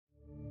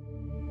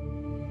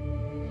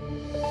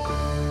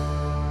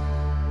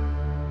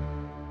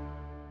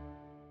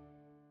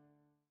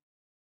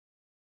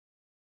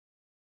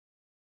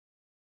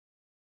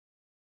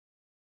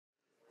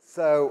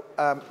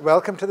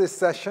Welcome to this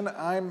session.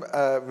 I'm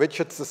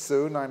Richard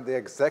Sassoon. I'm the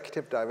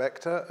Executive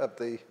Director of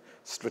the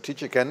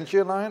Strategic Energy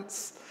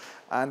Alliance.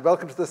 And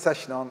welcome to the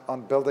session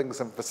on buildings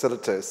and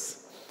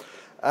facilities.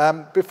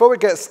 Before we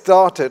get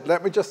started,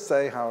 let me just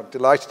say how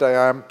delighted I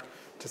am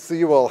to see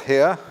you all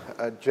here.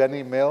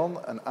 Jenny Milne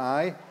and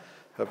I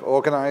have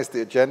organized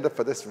the agenda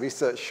for this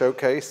research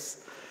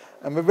showcase.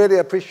 And we really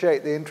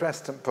appreciate the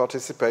interest and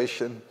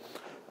participation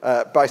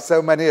by so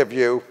many of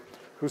you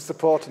who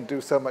support and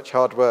do so much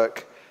hard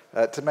work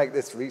to make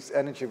this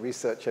energy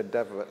research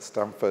endeavor at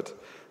Stanford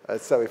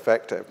so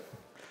effective.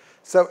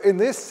 So in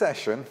this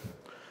session,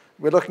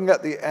 we're looking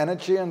at the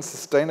energy and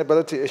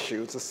sustainability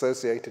issues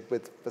associated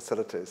with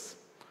facilities.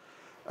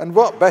 And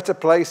what better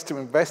place to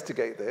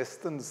investigate this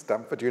than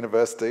Stanford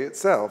University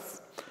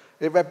itself?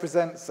 It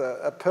represents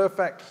a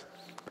perfect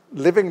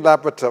living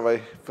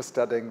laboratory for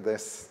studying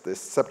this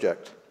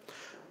subject.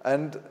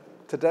 And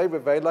today we're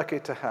very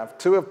lucky to have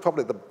two of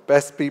probably the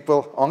best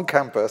people on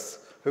campus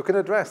who can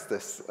address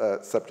this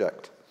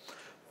subject.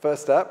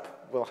 First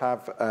up, we'll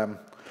have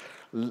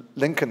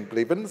Lincoln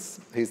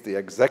Bleveans. He's the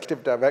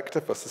Executive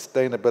Director for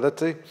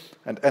Sustainability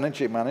and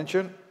Energy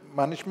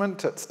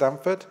Management at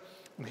Stanford.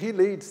 And he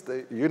leads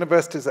the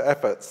university's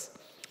efforts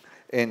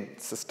in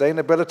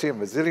sustainability and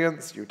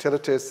resilience,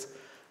 utilities,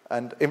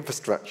 and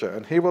infrastructure.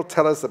 And he will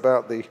tell us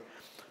about the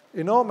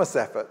enormous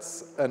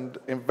efforts and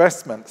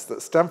investments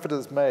that Stanford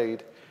has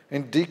made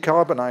in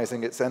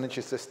decarbonizing its energy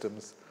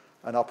systems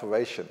and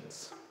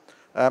operations.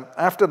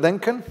 After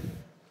Lincoln,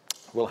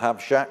 we'll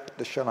have Jacques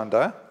de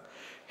Chalendar.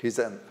 He's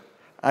an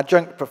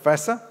adjunct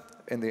professor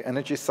in the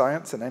Energy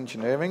Science and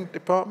Engineering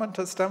Department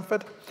at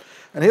Stanford,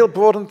 and he'll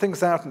broaden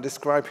things out and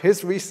describe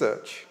his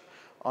research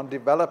on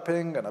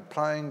developing and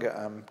applying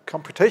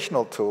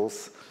computational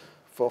tools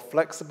for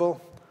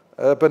flexible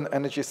urban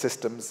energy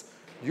systems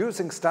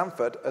using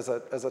Stanford as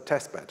a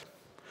test bed.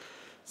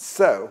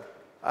 So,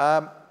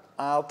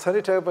 I'll turn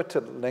it over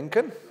to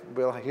Lincoln.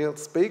 He'll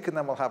speak, and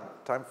then we'll have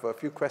time for a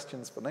few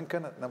questions for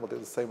Lincoln, and then we'll do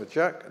the same with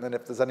Jacques, and then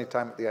if there's any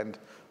time at the end,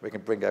 we can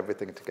bring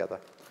everything together.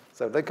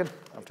 So Lincoln,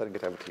 I'm turning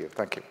it over to you.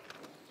 Thank you.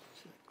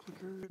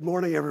 Good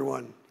morning,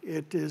 everyone.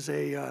 It is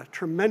a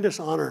tremendous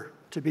honor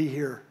to be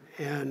here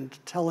and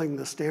telling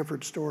the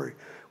Stanford story,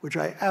 which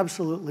I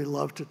absolutely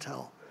love to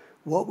tell.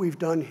 What we've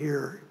done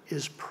here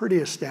is pretty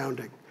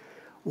astounding.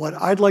 What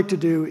I'd like to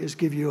do is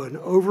give you an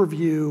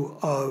overview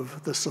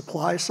of the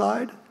supply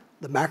side,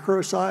 the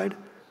macro side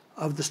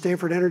of the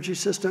Stanford energy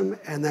system,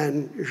 and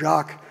then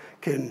Jacques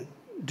can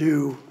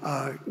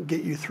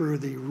get you through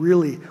the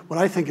really, what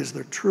I think is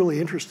the truly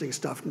interesting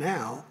stuff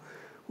now,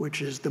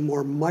 which is the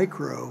more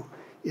micro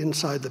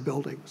inside the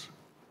buildings.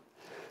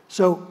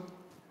 So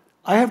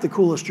I have the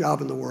coolest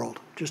job in the world,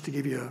 just to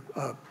give you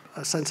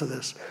a sense of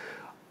this.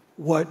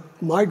 What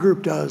my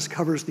group does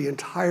covers the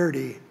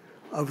entirety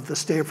of the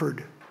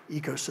Stanford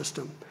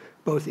ecosystem,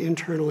 both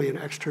internally and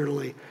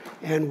externally.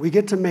 And we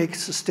get to make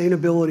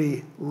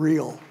sustainability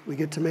real. We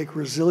get to make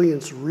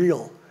resilience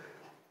real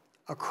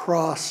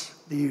across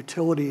the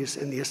utilities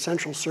and the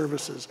essential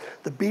services,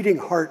 the beating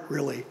heart,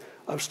 really,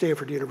 of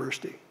Stanford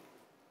University.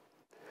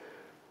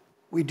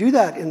 We do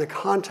that in the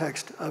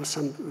context of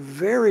some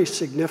very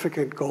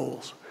significant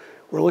goals.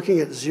 We're looking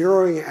at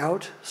zeroing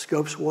out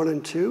scopes 1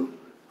 and 2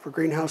 for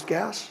greenhouse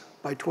gas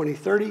by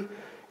 2030,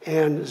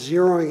 and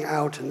zeroing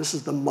out, and this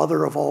is the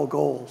mother of all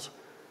goals,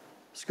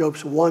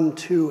 scopes 1,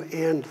 2,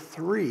 and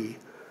 3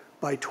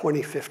 by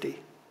 2050.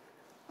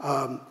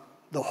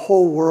 The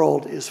whole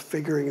world is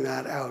figuring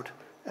that out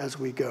as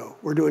we go.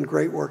 We're doing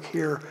great work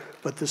here,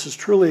 but this is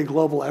truly a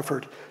global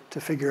effort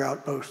to figure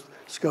out both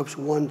scopes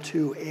 1,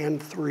 2,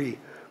 and 3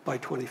 by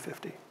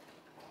 2050.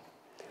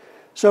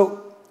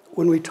 So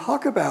when we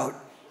talk about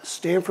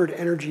Stanford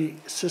Energy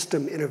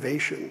System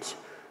Innovations,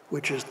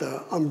 which is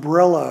the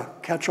umbrella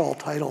catch-all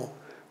title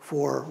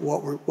for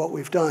what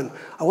we've done,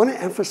 I want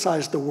to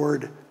emphasize the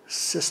word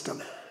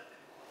system.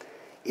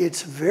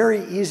 It's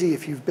very easy,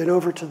 if you've been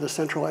over to the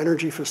Central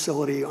Energy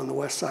Facility on the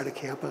west side of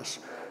campus,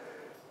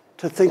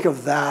 to think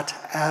of that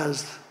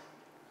as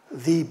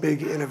the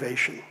big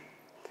innovation.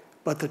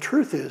 But the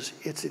truth is,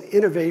 it's an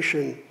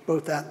innovation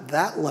both at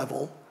that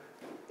level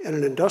in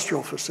an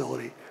industrial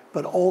facility,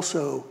 but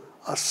also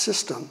a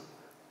system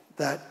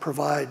that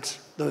provides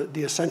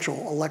the essential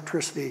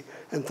electricity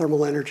and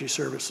thermal energy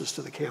services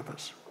to the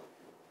campus.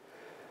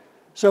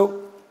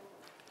 So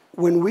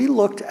when we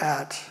looked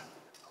at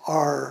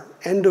our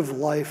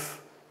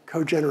end-of-life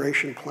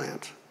cogeneration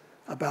plant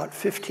about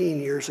 15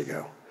 years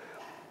ago,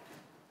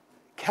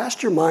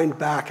 cast your mind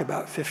back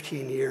about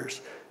 15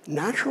 years.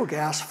 Natural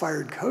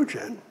gas-fired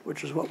cogen,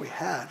 which is what we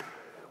had,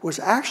 was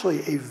actually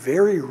a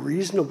very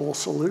reasonable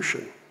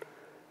solution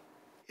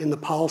in the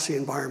policy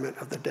environment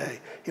of the day.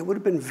 It would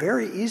have been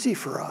very easy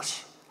for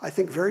us, I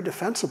think very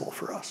defensible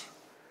for us,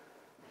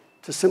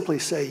 to simply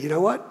say, you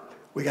know what?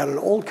 We got an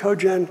old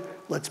cogen,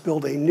 let's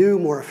build a new,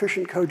 more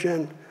efficient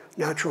cogen.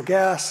 Natural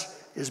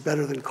gas is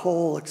better than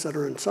coal, et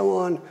cetera, and so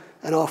on,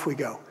 and off we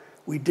go.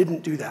 We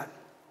didn't do that.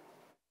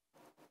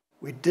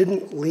 We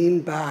didn't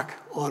lean back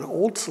on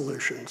old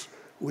solutions.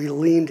 We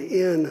leaned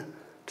in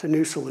to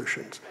new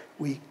solutions.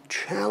 We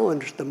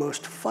challenged the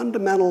most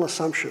fundamental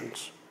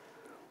assumptions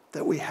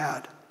that we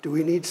had. Do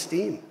we need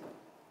steam,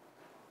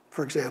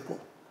 for example?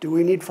 Do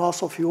we need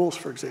fossil fuels,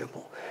 for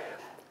example?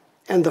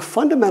 And the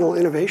fundamental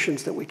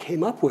innovations that we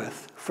came up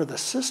with for the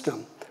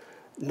system,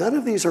 none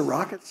of these are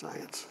rocket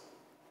science.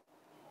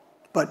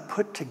 But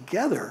put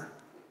together,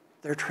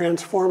 they're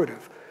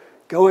transformative.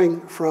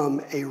 Going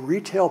from a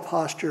retail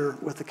posture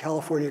with the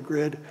California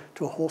grid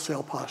to a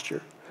wholesale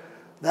posture.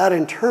 That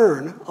in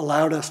turn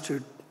allowed us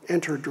to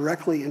enter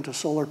directly into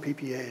solar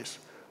PPAs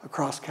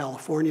across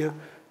California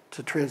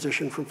to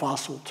transition from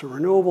fossil to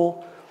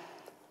renewable,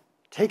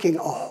 taking a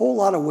whole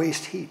lot of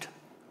waste heat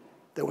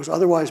that was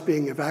otherwise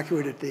being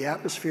evacuated to the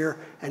atmosphere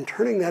and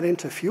turning that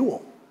into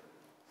fuel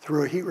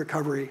through a heat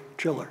recovery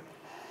chiller.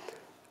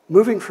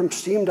 Moving from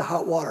steam to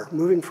hot water,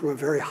 moving from a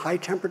very high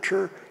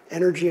temperature,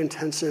 energy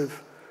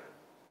intensive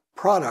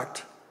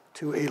product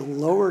to a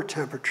lower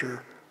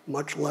temperature,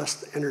 much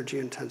less energy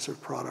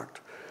intensive product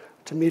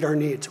to meet our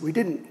needs.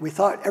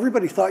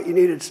 Everybody thought you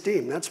needed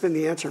steam. That's been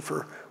the answer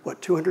for,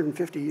 what,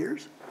 250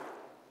 years?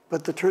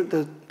 But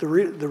the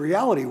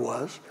reality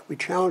was, we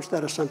challenged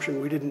that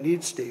assumption, we didn't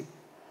need steam.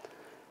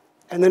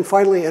 And then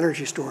finally,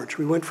 energy storage.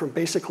 We went from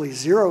basically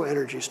zero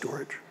energy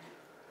storage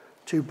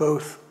to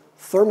both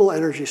thermal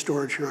energy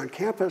storage here on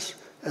campus,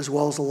 as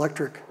well as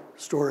electric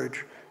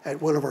storage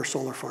at one of our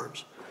solar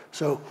farms.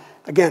 So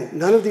again,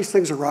 none of these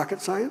things are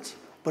rocket science,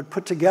 but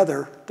put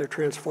together, they're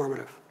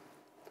transformative.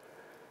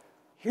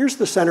 Here's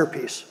the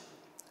centerpiece.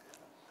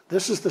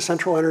 This is the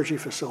Central Energy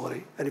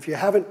Facility, and if you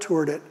haven't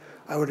toured it,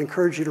 I would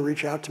encourage you to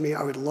reach out to me.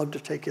 I would love to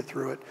take you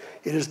through it.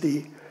 It is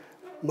the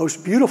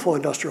most beautiful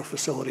industrial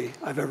facility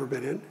I've ever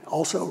been in.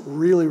 Also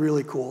really,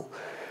 really cool.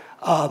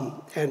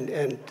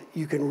 And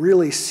you can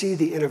really see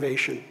the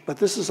innovation. But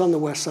this is on the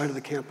west side of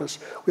the campus.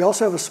 We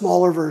also have a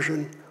smaller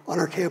version on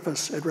our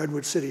campus at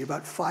Redwood City,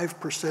 about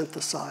 5%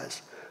 the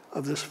size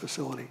of this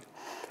facility.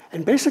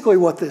 And basically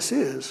what this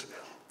is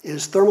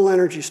thermal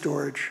energy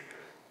storage,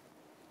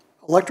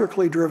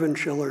 electrically driven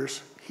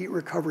chillers, heat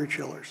recovery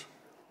chillers,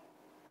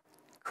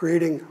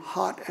 creating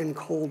hot and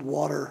cold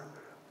water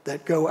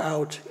that go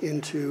out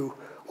into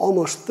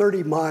almost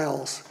 30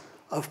 miles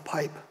of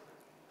pipe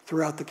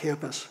throughout the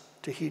campus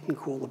to heat and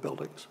cool the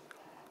buildings.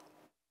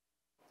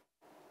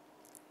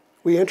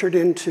 We entered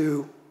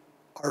into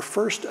our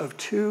first of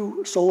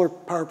 2 solar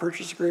power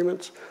purchase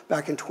agreements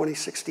back in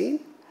 2016.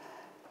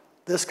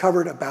 This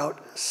covered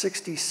about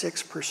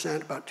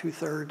 66%, about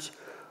 2/3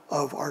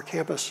 of our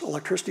campus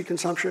electricity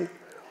consumption.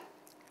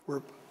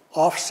 We're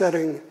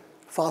offsetting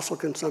fossil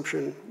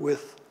consumption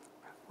with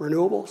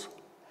renewables.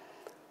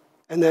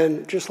 And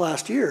then just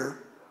last year,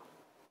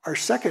 our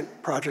second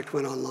project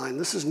went online.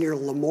 This is near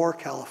Lemoore,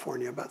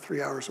 California, about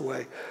 3 hours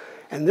away.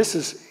 And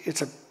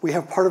we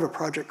have part of a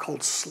project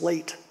called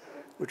SLATE,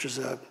 which is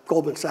a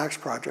Goldman Sachs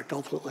project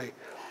ultimately.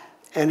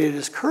 And it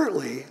is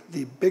currently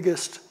the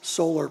biggest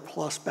solar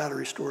plus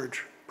battery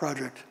storage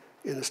project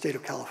in the state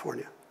of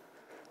California.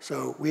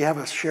 So we have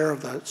a share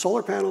of the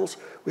solar panels.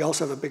 We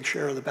also have a big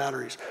share of the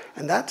batteries.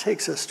 And that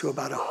takes us to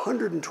about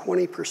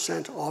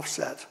 120%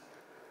 offset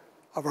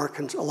of our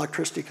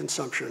electricity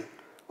consumption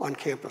on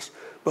campus.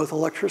 Both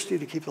electricity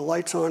to keep the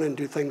lights on and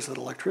do things that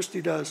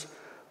electricity does,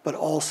 but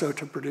also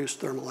to produce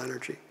thermal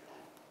energy.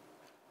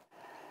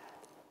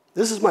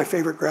 This is my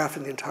favorite graph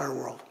in the entire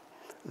world.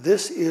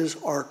 This is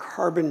our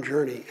carbon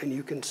journey, and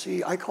you can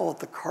see, I call it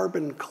the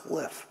carbon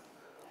cliff.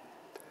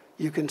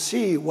 You can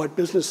see what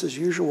business as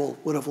usual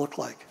would have looked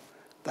like.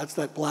 That's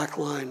that black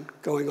line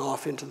going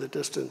off into the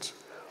distance.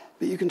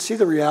 But you can see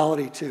the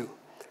reality too.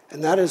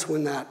 And that is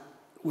when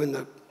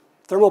the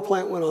thermal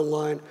plant went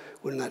online,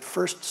 when that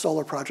first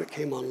solar project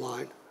came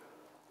online,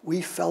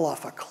 we fell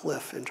off a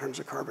cliff in terms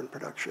of carbon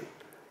production.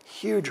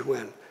 Huge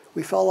win.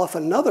 We fell off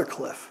another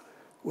cliff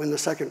when the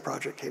second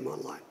project came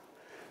online.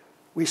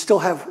 We still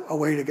have a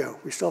way to go.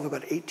 We still have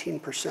about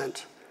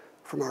 18%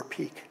 from our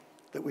peak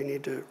that we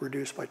need to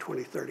reduce by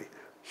 2030.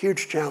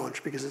 Huge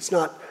challenge because it's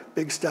not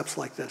big steps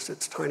like this,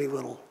 it's tiny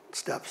little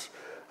steps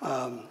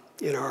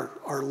in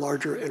our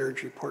larger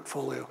energy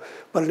portfolio.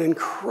 But an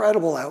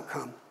incredible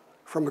outcome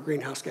from a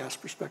greenhouse gas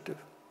perspective.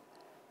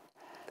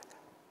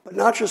 But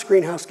not just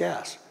greenhouse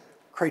gas,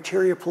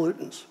 criteria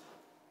pollutants,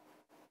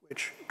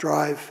 which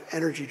drive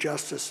energy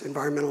justice,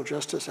 environmental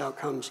justice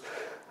outcomes,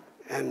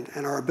 and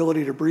our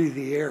ability to breathe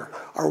the air.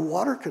 Our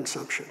water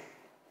consumption,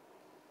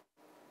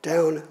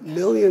 down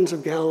millions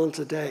of gallons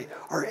a day.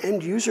 Our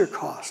end user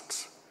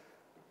costs,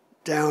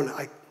 down,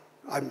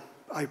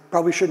 I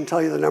probably shouldn't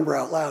tell you the number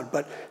out loud,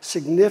 but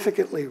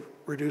significantly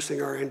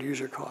reducing our end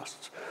user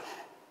costs.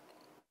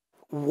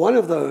 One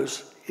of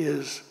those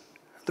is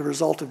the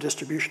result of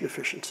distribution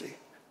efficiency,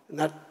 and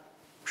that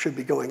should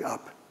be going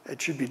up.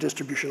 It should be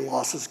distribution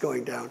losses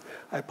going down.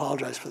 I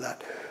apologize for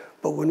that.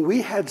 But when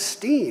we had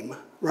steam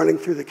running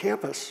through the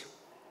campus,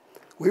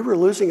 we were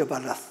losing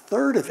about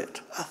 1/3 of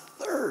it,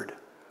 1/3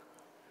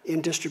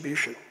 in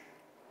distribution.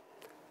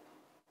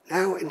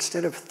 Now,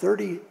 instead of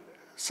 30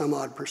 some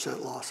odd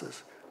percent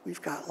losses,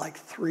 we've got like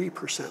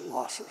 3%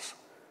 losses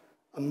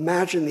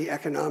Imagine the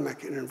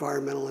economic and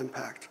environmental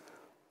impact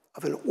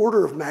of an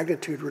order of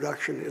magnitude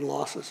reduction in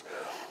losses.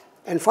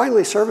 And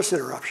finally, service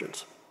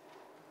interruptions.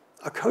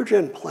 A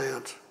cogen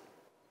plant,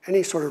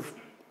 any sort of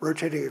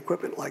rotating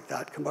equipment like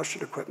that,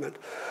 combustion equipment,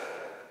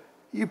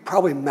 you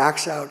probably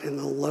max out in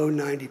the low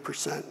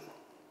 90%.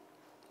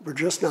 We're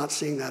just not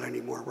seeing that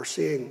anymore. We're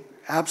seeing,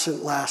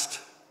 absent last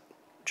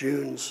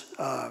June's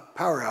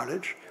power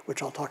outage,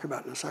 which I'll talk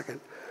about in a second,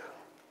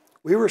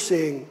 we were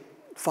seeing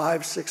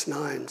 5, 6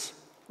 nines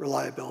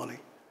reliability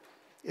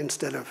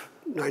instead of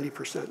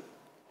 90%.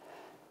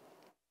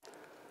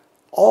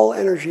 All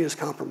energy is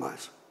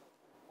compromised.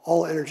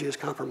 All energy is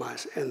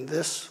compromised. And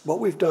this, what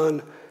we've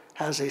done,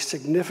 has a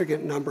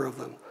significant number of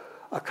them.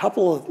 A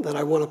couple that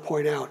I want to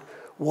point out.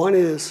 One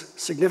is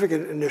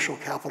significant initial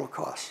capital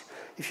costs.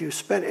 If you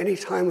spent any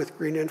time with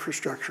green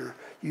infrastructure,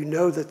 you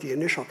know that the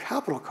initial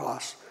capital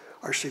costs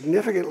are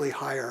significantly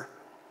higher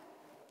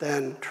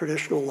than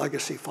traditional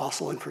legacy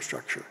fossil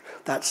infrastructure.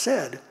 That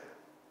said,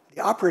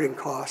 the operating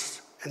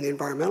costs and the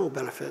environmental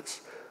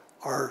benefits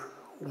are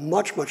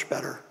much, much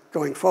better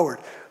going forward.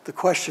 The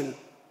question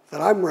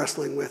that I'm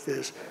wrestling with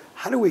is,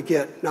 how do we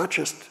get not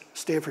just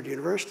Stanford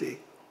University,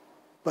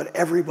 but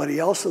everybody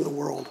else in the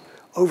world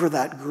over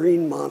that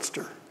green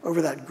monster,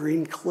 over that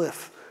green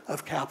cliff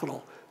of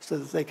capital so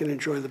that they can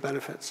enjoy the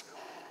benefits?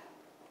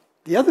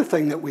 The other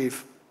thing that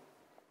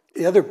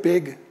the other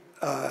big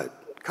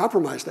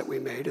compromise that we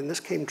made, and this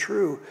came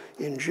true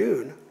in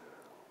June,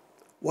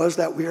 was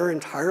that we are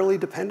entirely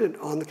dependent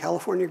on the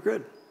California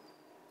grid.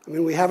 I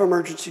mean, we have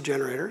emergency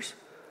generators,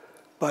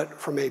 but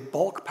from a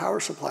bulk power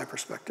supply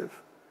perspective,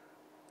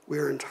 we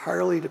are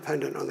entirely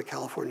dependent on the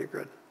California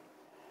grid.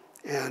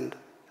 And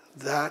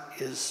that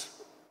is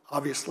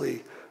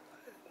obviously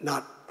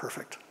not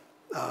perfect,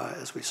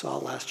 as we saw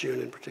last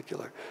June in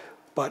particular.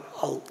 But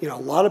a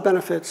lot of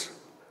benefits,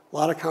 a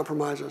lot of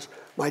compromises.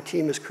 My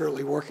team is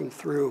currently working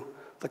through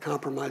the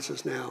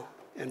compromises now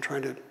and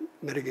trying to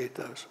mitigate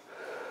those.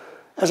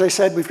 As I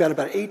said, we've got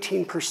about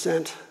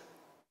 18%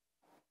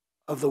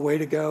 of the way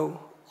to go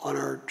on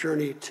our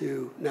journey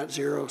to net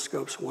zero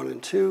scopes 1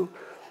 and 2.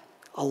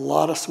 A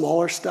lot of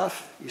smaller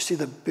stuff. You see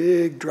the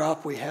big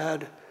drop we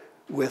had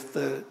with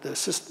the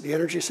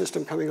energy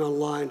system coming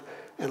online,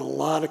 and a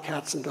lot of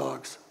cats and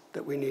dogs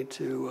that we need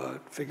to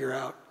figure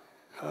out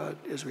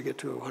as we get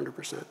to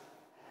 100%.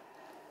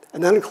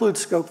 And that includes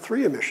scope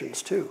 3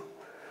 emissions too.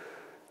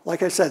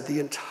 Like I said,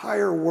 the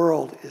entire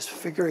world is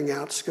figuring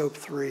out scope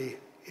 3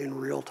 in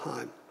real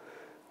time.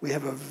 We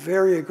have a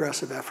very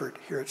aggressive effort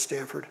here at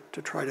Stanford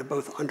to try to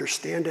both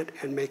understand it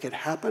and make it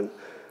happen.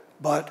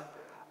 But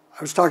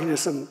I was talking to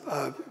some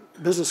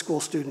business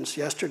school students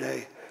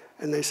yesterday,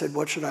 and they said,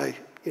 what should I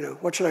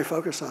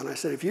focus on? I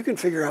said, if you can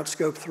figure out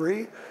scope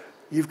 3,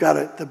 you've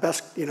got the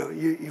best,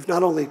 you've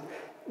not only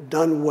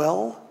done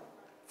well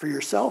for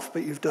yourself,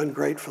 but you've done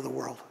great for the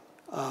world.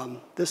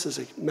 This is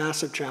a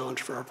massive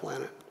challenge for our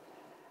planet.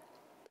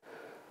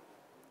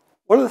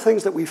 One of the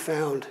things that we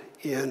found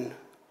in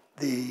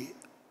the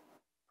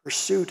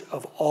pursuit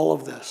of all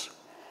of this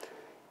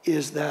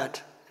is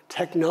that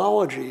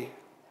technology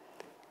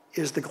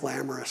is the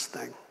glamorous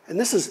thing. And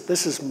this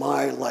is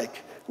my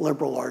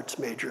liberal arts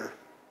major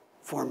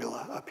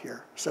formula up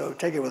here. So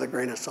take it with a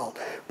grain of salt,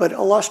 but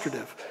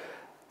illustrative.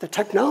 The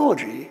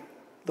technology,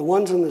 the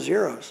ones and the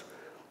zeros,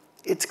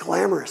 it's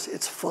glamorous,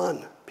 it's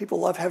fun.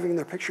 People love having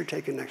their picture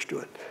taken next to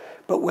it.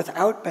 But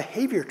without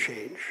behavior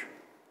change,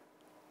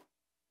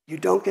 you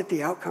don't get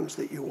the outcomes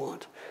that you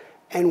want.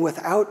 And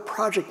without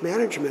project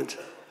management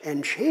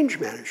and change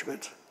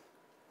management,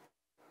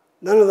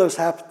 none of those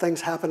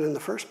things happen in the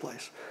first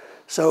place.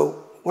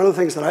 So one of the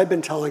things that I've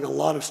been telling a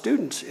lot of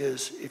students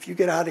is, if you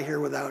get out of here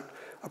without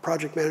a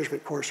project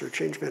management course or a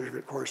change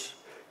management course,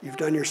 you've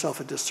done yourself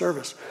a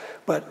disservice.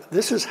 But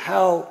this is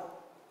how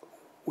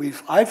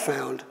I've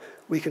found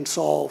we can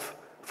solve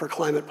for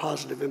climate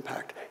positive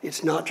impact.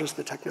 It's not just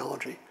the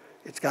technology.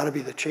 It's got to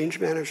be the change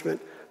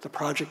management, the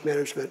project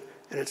management,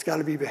 and it's got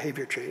to be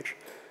behavior change.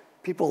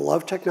 People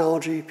love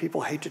technology,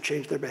 people hate to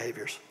change their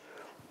behaviors.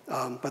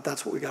 But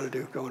that's what we got to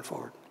do going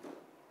forward.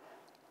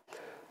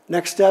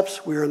 Next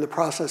steps, we are in the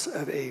process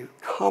of a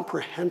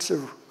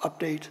comprehensive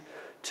update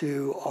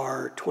to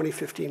our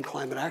 2015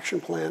 Climate Action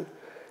Plan,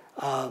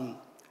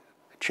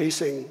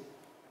 chasing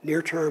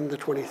near term the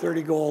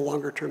 2030 goal,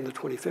 longer term the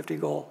 2050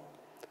 goal.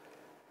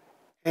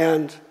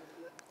 And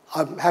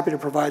I'm happy to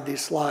provide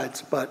these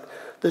slides, but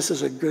this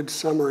is a good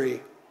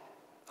summary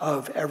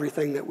of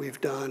everything that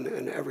we've done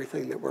and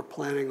everything that we're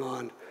planning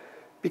on,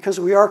 because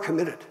we are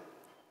committed.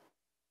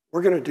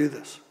 We're going to do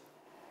this.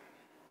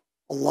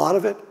 A lot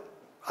of it,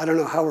 I don't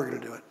know how we're going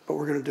to do it, but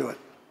we're going to do it.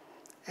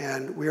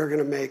 And we are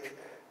going to make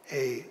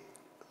the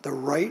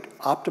right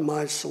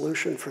optimized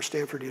solution for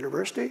Stanford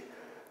University,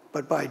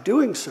 but by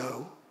doing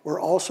so, we're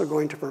also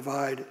going to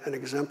provide an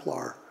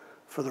exemplar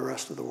for the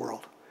rest of the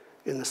world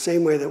in the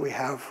same way that we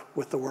have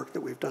with the work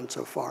that we've done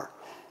so far.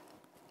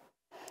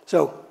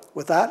 So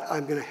with that,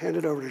 I'm going to hand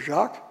it over to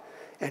Jacques,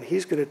 and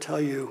he's going to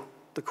tell you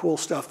the cool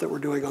stuff that we're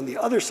doing on the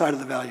other side of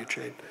the value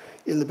chain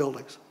in the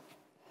buildings.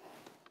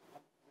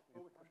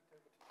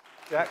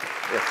 Jacques.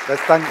 Yes,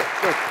 let's thank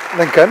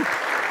Lincoln.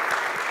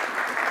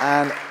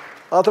 And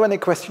are there any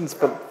questions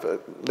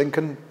for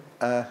Lincoln?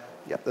 Yeah,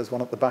 there's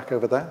one at the back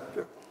over there.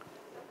 Sure.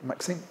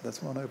 Maxime,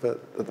 there's one over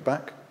at the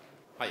back.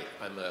 Hi,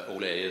 I'm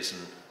Ole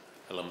Ayersen,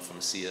 alum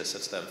from CS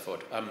at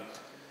Stanford.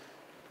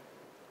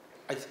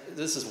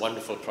 This is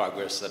wonderful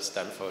progress that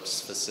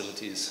Stanford's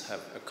facilities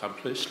have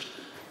accomplished.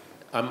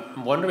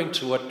 I'm wondering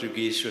to what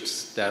degree should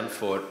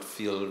Stanford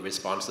feel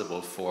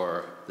responsible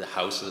for the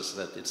houses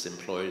that its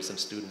employees and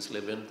students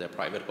live in, their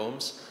private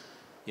homes?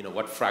 You know,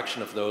 what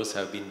fraction of those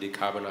have been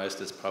decarbonized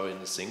is probably in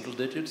the single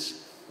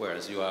digits,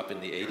 whereas you're up in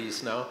the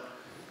 80s now.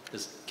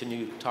 Can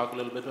you talk a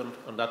little bit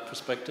on that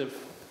perspective?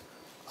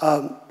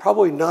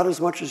 Probably not as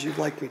much as you'd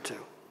like me to.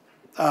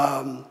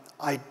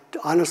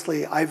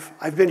 Honestly,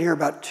 I've been here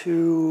about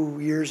 2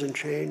 years and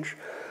change.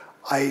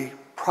 I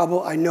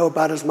know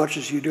about as much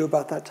as you do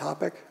about that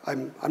topic.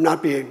 I'm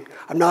not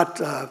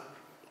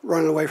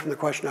running away from the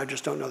question. I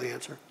just don't know the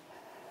answer.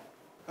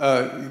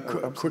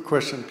 Quick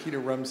question, Peter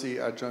Rumsey,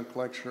 adjunct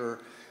lecturer.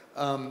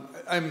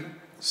 I'm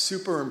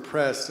super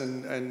impressed,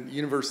 and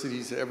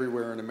universities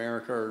everywhere in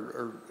America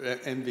are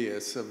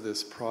envious of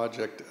this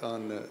project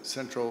on the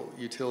central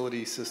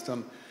utility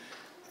system.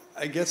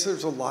 I guess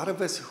there's a lot of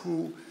us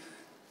who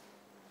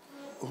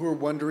are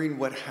wondering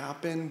what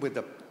happened with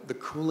the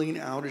cooling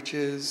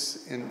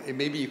outages, and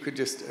maybe you could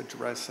just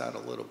address that a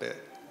little bit.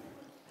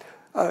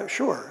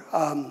 Sure.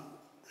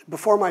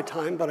 Before my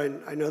time, but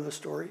I know the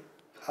story.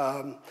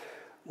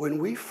 When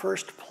we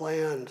first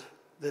planned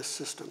this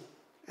system,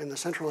 and the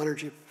central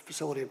energy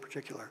facility in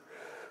particular,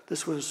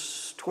 this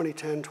was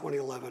 2010,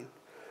 2011,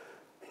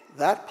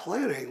 that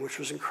planning, which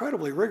was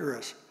incredibly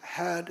rigorous,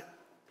 had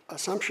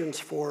assumptions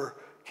for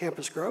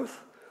campus growth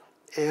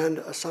and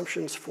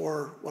assumptions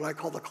for what I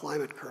call the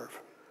climate curve.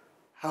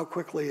 How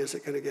quickly is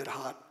it going to get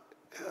hot,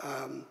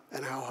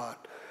 and how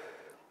hot?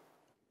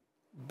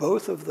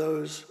 Both of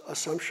those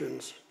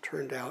assumptions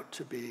turned out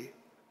to be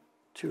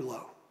too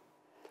low.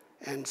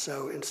 And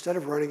so instead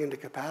of running into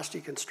capacity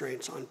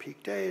constraints on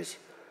peak days,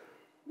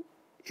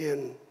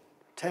 in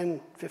 10,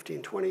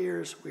 15, 20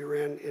 years, we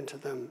ran into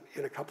them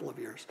in a couple of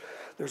years.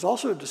 There's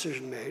also a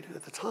decision made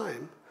at the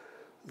time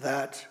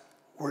that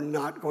we're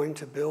not going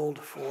to build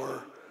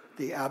for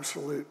the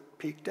absolute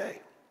peak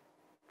day,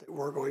 that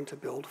we're going to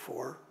build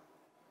for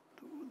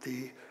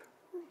the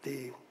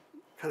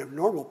kind of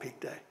normal peak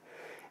day.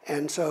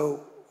 And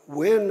so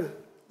when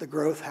the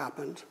growth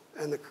happened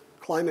and the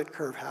climate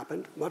curve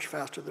happened much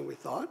faster than we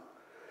thought,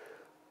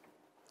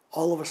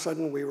 all of a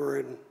sudden we were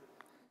in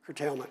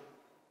curtailment.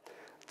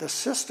 The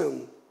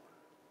system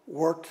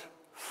worked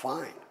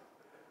fine,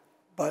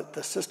 but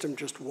the system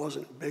just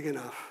wasn't big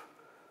enough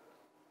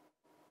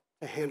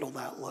to handle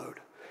that load.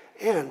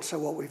 And so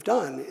what we've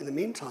done in the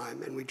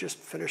meantime, and we just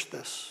finished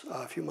this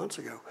a few months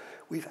ago,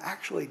 we've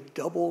actually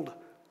doubled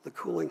the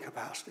cooling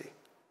capacity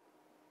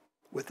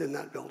within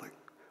that building.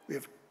 We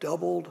have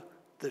doubled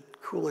the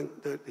cooling,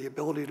 the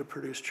ability to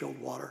produce chilled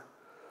water.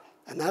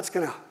 And that's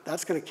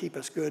gonna keep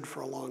us good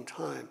for a long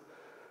time.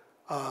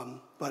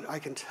 But I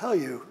can tell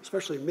you,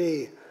 especially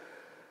me,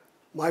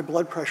 my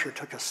blood pressure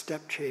took a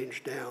step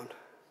change down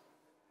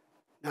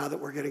now that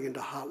we're getting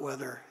into hot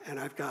weather, and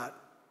I've got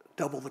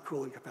double the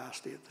cooling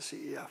capacity at the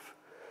CEF.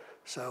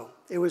 So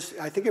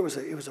I think it was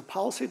a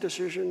policy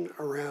decision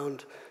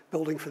around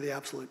building for the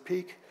absolute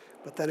peak,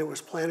 but then it was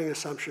planning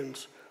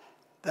assumptions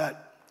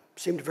that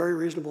seemed very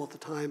reasonable at the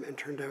time and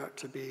turned out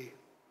to be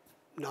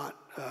not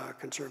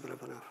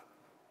conservative enough.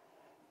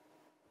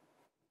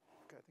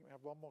 Okay, I think we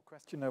have one more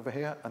question over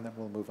here, and then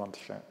we'll move on to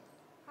Jacques.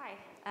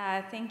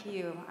 Hi, thank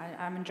you.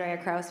 I'm Andrea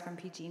Kraus from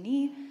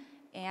PG&E,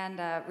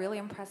 and really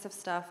impressive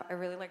stuff. I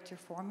really liked your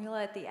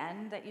formula at the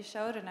end that you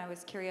showed, and I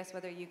was curious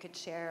whether you could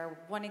share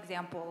one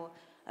example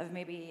of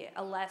maybe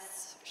a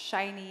less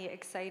shiny,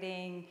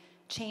 exciting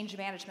change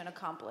management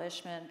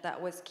accomplishment that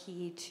was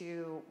key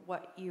to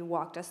what you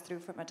walked us through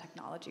from a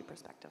technology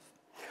perspective.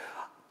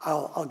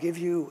 I'll give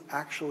you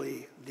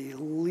actually the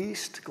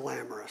least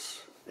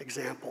glamorous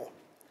example,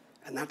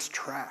 and that's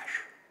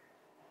trash.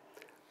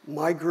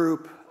 My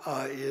group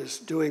is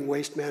doing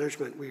waste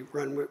management. We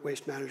run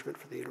waste management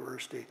for the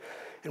university,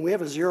 and we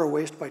have a zero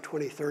waste by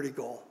 2030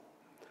 goal.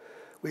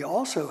 We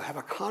also have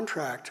a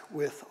contract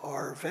with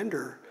our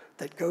vendor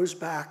that goes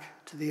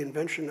back to the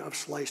invention of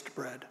sliced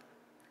bread.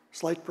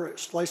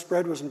 Sliced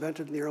bread was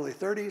invented in the early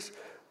 30s.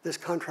 This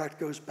contract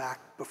goes back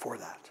before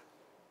that.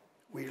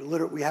 We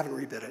haven't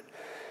rebid it.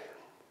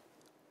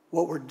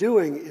 What we're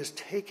doing is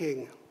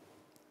taking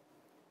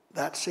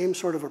that same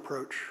sort of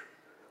approach.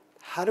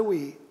 How do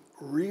we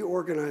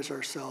reorganize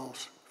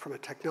ourselves from a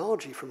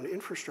technology, from an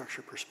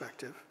infrastructure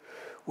perspective,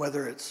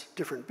 whether it's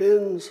different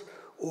bins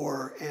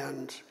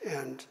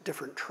and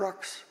different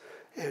trucks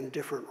and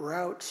different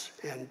routes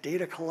and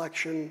data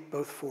collection,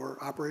 both for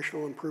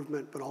operational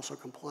improvement but also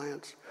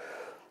compliance.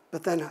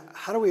 But then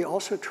how do we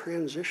also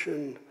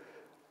transition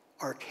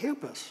our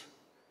campus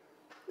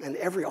and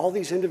all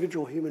these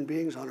individual human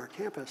beings on our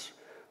campus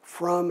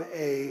from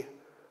I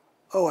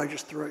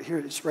just throw it here,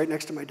 it's right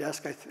next to my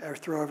desk, I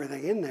throw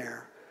everything in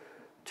there,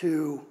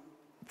 to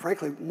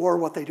frankly, more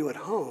what they do at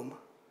home,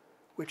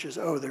 which is,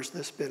 oh, there's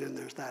this bin and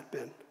there's that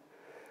bin.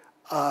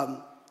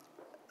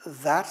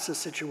 That's a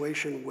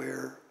situation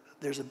where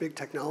there's a big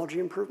technology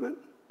improvement,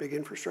 big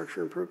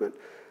infrastructure improvement,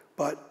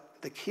 but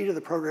the key to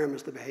the program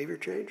is the behavior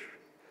change.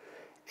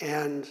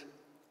 And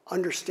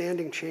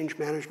understanding change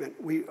management,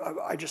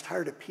 I just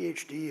hired a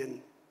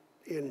PhD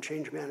in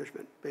change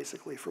management,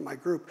 basically, for my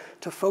group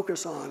to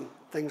focus on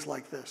things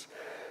like this.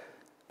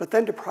 But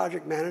then to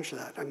project manage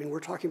that, I mean, we're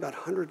talking about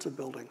hundreds of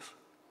buildings.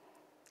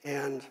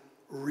 And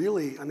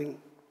really, I mean,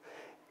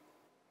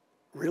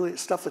 really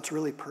stuff that's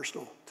really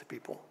personal to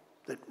people,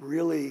 that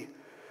really,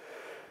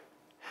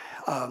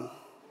 I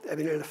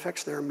mean, it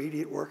affects their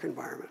immediate work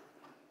environment.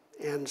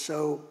 And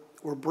so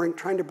we're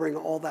trying to bring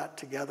all that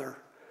together,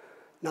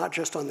 not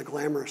just on the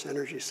glamorous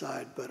energy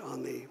side, but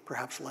on the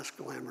perhaps less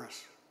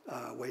glamorous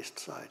waste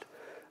side.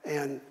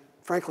 And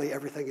frankly,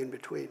 everything in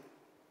between.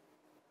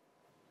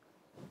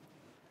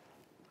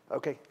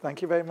 Okay,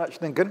 thank you very much,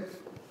 Ningen.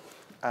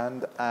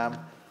 And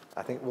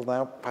I think we'll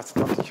now pass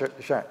it on to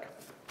Jacques.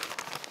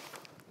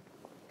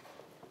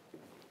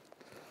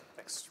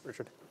 Thanks,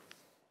 Richard.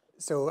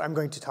 So I'm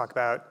going to talk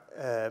about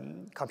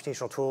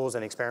computational tools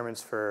and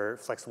experiments for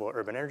flexible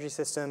urban energy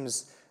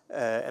systems.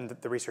 And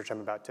the research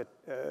I'm about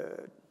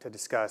to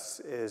discuss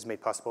is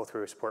made possible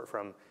through support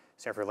from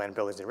Stanford Land,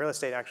 Buildings and Real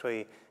Estate,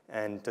 actually,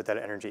 and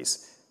Data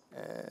Energies.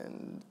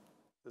 And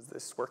does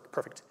this work?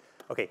 Perfect.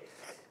 Okay,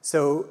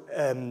 so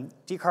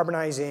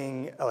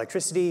decarbonizing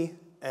electricity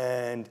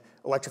and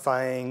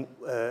electrifying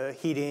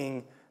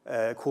heating,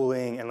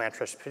 cooling, and light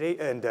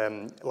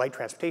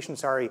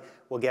transportation,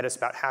 will get us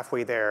about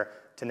halfway there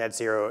to net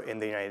zero in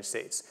the United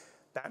States.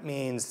 That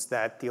means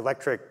that the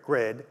electric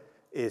grid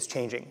is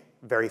changing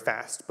very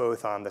fast,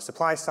 both on the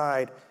supply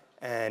side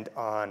and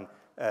on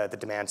the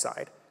demand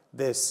side.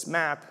 This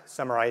map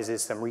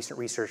summarizes some recent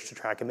research to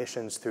track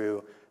emissions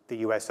through the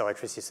US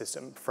electricity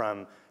system,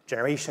 from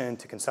generation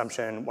to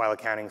consumption, while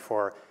accounting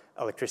for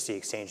electricity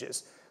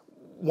exchanges.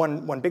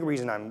 One big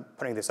reason I'm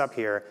putting this up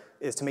here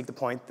is to make the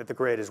point that the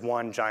grid is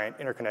one giant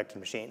interconnected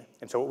machine.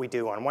 And so what we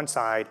do on one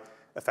side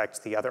affects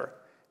the other.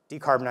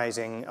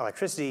 Decarbonizing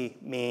electricity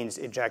means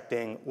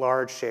injecting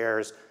large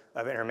shares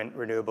of intermittent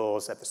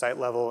renewables at the site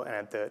level and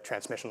at the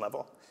transmission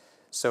level.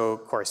 So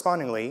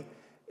correspondingly,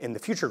 in the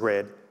future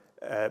grid,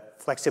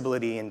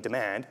 flexibility in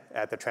demand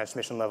at the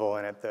transmission level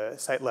and at the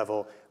site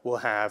level will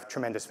have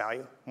tremendous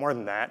value. More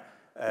than that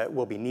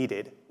will be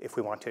needed if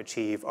we want to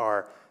achieve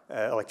our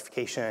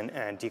electrification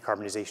and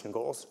decarbonization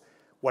goals.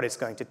 What it's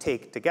going to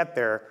take to get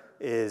there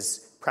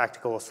is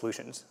practical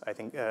solutions. I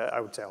think I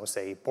would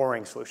say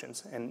boring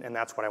solutions, and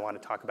that's what I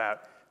want to talk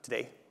about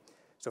today.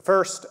 So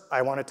first,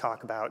 I want to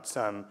talk about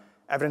some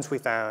evidence we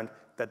found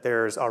that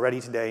there's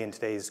already today in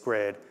today's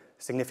grid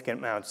significant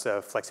amounts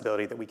of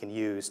flexibility that we can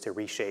use to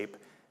reshape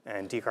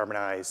and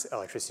decarbonize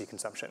electricity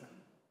consumption.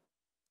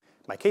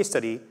 My case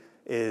study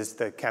is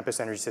the campus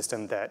energy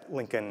system that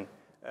Lincoln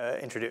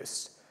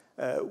introduced,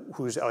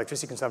 whose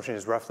electricity consumption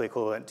is roughly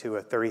equivalent to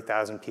a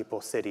 30,000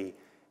 people city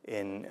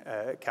in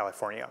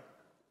California.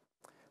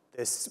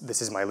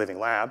 This is my living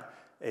lab.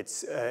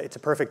 It's a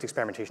perfect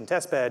experimentation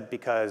testbed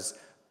because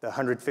the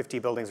 150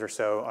 buildings or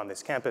so on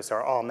this campus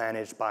are all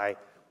managed by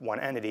one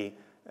entity,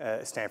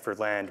 Stanford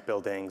Land,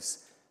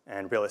 Buildings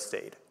and Real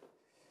Estate.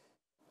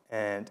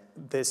 And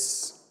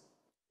this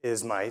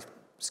is my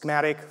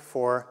schematic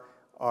for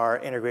our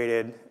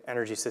integrated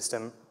energy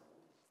system.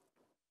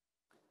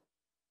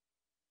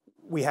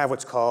 We have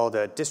what's called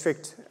a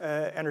district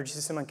energy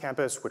system on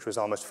campus, which was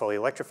almost fully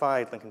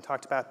electrified. Lincoln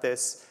talked about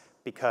this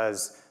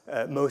because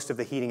most of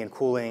the heating and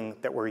cooling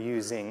that we're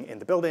using in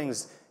the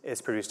buildings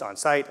is produced on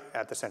site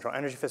at the central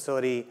energy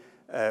facility,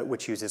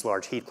 which uses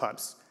large heat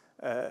pumps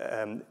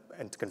and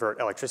to convert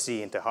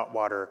electricity into hot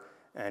water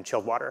and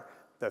chilled water.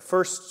 The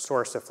first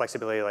source of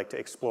flexibility I'd like to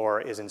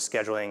explore is in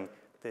scheduling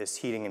this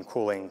heating and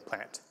cooling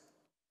plant.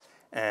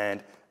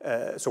 And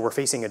so we're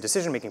facing a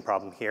decision-making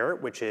problem here,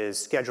 which is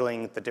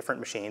scheduling the different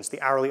machines,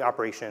 the hourly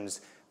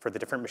operations for the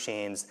different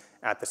machines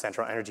at the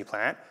central energy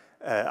plant.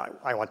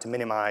 I want to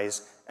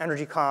minimize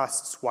energy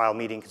costs while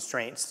meeting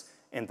constraints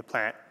in the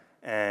plant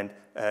and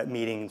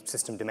meeting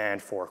system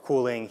demand for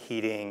cooling,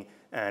 heating,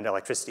 and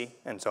electricity.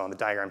 And so on the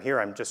diagram here,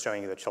 I'm just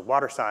showing you the chilled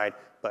water side,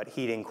 but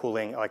heating,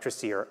 cooling,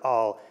 electricity are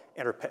all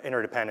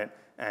interdependent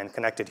and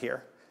connected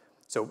here.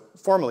 So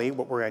formally,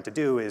 what we're going to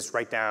do is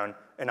write down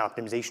an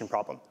optimization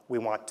problem. We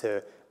want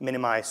to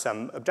minimize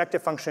some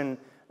objective function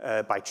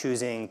by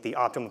choosing the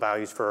optimal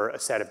values for a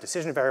set of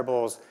decision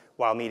variables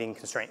while meeting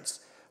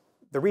constraints.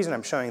 The reason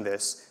I'm showing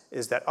this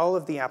is that all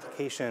of the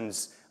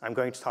applications I'm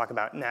going to talk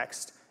about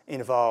next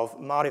involve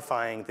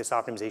modifying this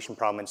optimization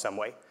problem in some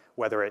way,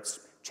 whether it's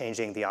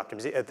changing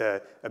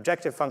the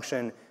objective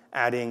function,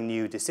 adding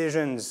new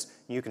decisions,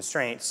 new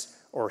constraints,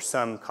 or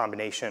some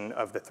combination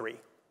of the three.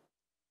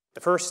 The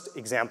first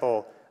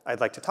example I'd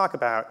like to talk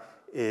about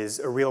is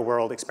a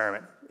real-world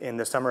experiment. In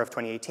the summer of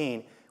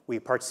 2018, we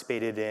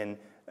participated in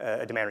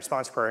a demand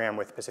response program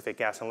with Pacific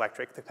Gas and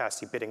Electric, the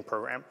capacity bidding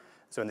program.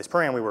 So in this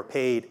program, we were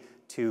paid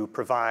to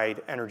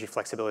provide energy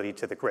flexibility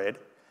to the grid.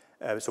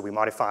 So we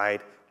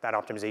modified that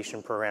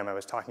optimization program I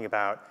was talking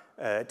about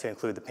to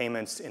include the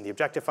payments in the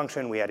objective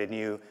function. We added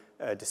new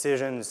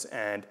decisions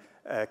and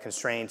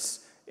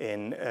constraints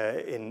in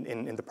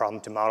the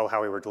problem to model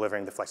how we were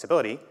delivering the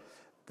flexibility.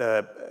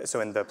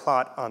 So in the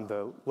plot on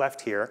the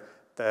left here,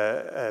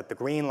 the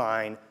green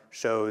line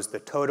shows the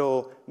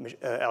total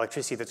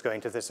electricity that's going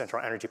to the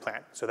central energy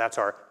plant. So that's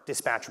our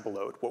dispatchable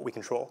load, what we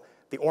control.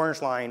 The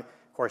orange line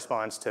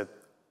corresponds to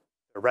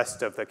the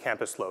rest of the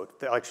campus load,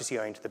 the electricity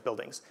going to the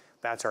buildings.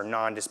 That's our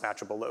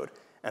non-dispatchable load.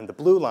 And the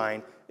blue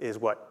line is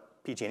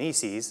what PG&E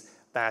sees.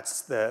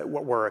 That's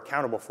what we're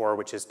accountable for,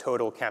 which is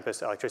total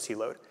campus electricity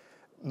load.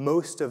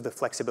 Most of the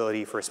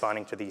flexibility for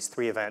responding to these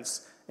three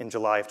events in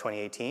July of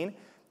 2018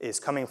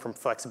 is coming from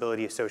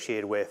flexibility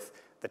associated with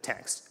the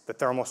tanks, the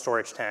thermal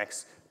storage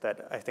tanks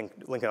that I think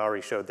Lincoln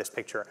already showed this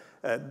picture.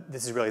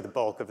 This is really the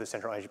bulk of the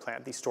central energy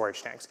plant, these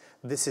storage tanks.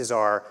 This is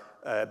our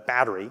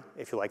battery,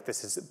 if you like.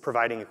 This is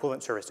providing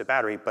equivalent service to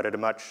battery, but at a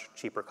much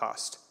cheaper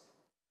cost.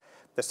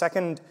 The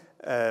second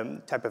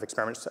type of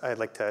experiments I'd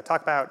like to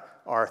talk about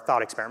are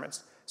thought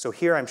experiments. So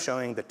here I'm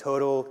showing the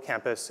total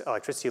campus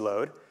electricity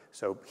load,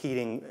 so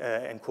heating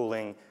and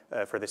cooling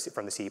from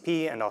the CEP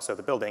and also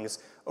the buildings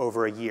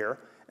over a year.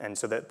 And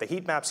so the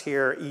heat maps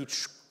here,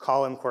 each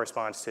column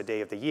corresponds to a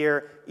day of the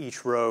year,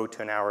 each row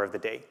to an hour of the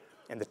day.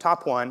 And the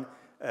top one,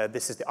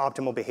 this is the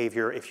optimal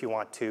behavior if you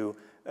want to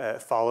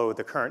follow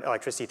the current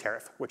electricity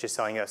tariff, which is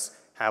telling us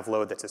have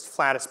load that's as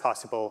flat as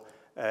possible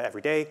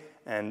every day.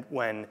 And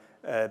when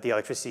the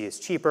electricity is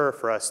cheaper,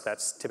 for us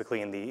that's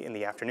typically in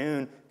the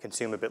afternoon,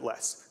 consume a bit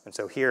less. And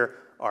so here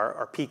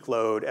our peak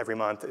load every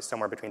month is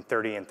somewhere between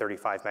 30 and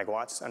 35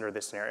 megawatts under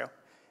this scenario.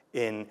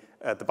 In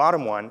the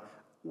bottom one,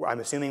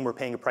 I'm assuming we're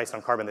paying a price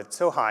on carbon that's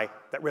so high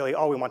that really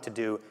all we want to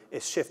do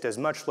is shift as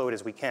much load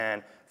as we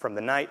can from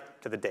the night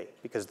to the day,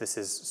 because this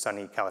is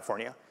sunny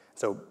California.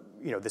 So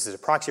this is a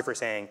proxy for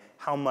saying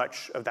how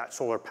much of that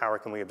solar power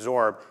can we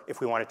absorb if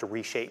we wanted to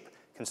reshape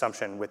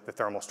consumption with the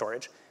thermal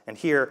storage. And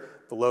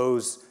here, the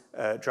lows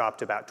dropped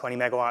to about 20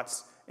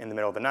 megawatts in the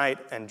middle of the night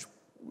and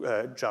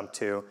jumped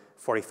to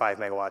 45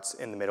 megawatts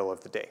in the middle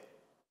of the day.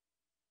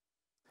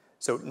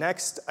 So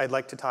next, I'd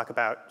like to talk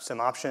about some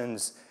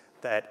options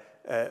that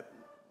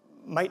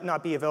might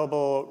not be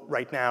available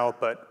right now,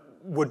 but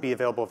would be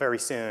available very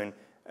soon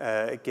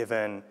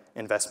given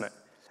investment.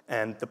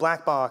 And the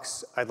black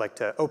box I'd like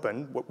to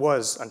open, what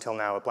was until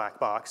now a black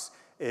box,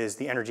 is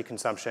the energy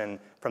consumption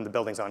from the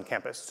buildings on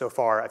campus. So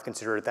far, I've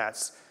considered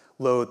that's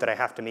load that I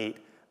have to meet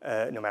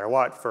no matter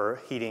what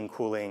for heating,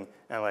 cooling,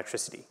 and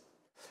electricity.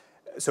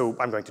 So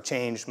I'm going to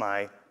change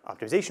my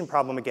optimization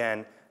problem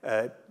again,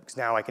 because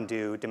now I can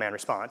do demand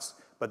response.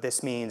 But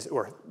this means,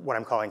 or what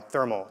I'm calling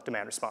thermal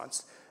demand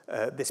response.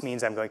 This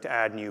means I'm going to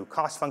add new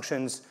cost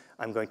functions.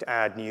 I'm going to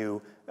add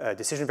new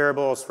decision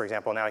variables. For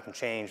example, now I can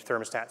change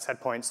thermostat set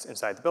points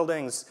inside the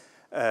buildings.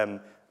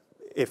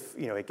 If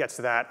it gets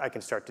to that, I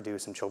can start to do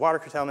some chilled water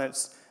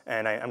curtailments,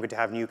 and I'm going to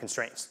have new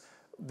constraints.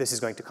 This is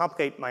going to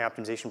complicate my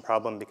optimization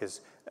problem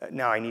because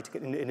now I need to,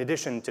 in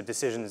addition to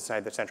decisions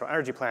inside the central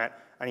energy plant,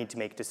 I need to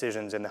make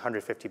decisions in the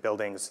 150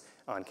 buildings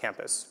on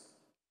campus.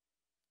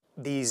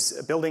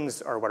 These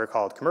buildings are what are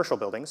called commercial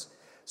buildings.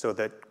 So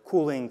the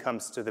cooling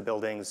comes to the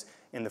buildings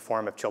in the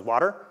form of chilled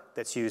water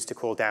that's used to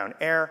cool down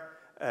air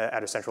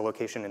at a central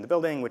location in the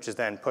building, which is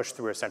then pushed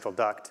through a central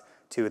duct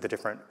to the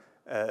different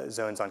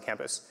zones on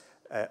campus.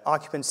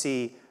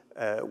 Occupancy,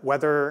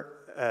 weather,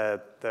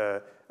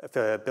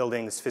 the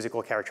building's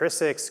physical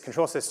characteristics,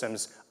 control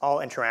systems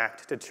all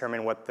interact to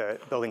determine what the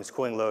building's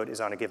cooling load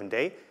is on a given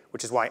day,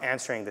 which is why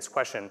answering this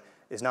question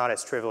is not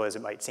as trivial as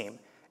it might seem.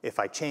 If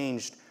I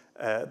changed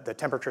the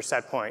temperature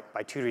set point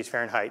by 2 degrees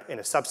Fahrenheit in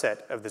a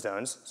subset of the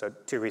zones, so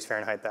 2 degrees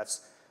Fahrenheit,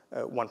 that's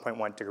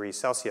 1.1 degrees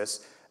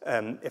Celsius.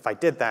 If I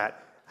did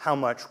that, how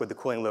much would the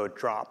cooling load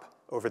drop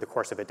over the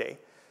course of a day?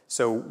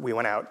 So we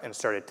went out and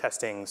started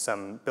testing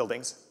some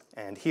buildings.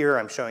 And here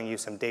I'm showing you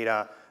some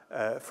data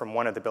from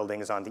one of the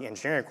buildings on the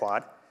engineering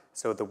quad.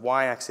 So the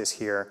y-axis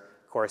here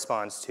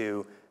corresponds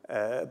to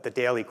the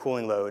daily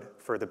cooling load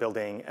for the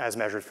building as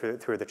measured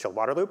through the chilled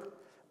water loop.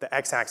 The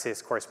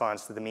x-axis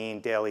corresponds to the mean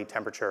daily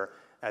temperature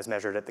as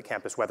measured at the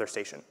campus weather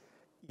station.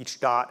 Each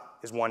dot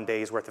is 1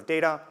 day's worth of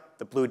data.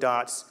 The blue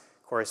dots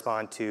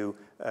correspond to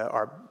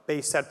our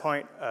base set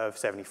point of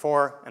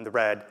 74, and the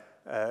red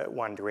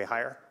 1 degree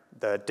higher.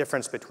 The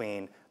difference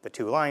between the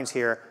two lines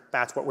here,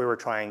 that's what we were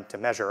trying to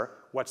measure.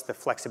 What's the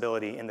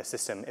flexibility in the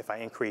system if I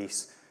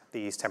increase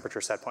these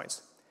temperature set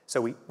points?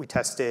 So we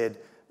tested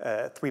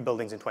 3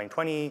 buildings in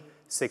 2020,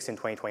 6 in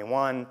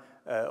 2021,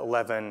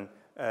 11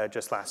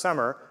 just last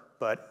summer,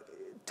 but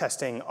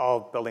testing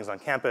all buildings on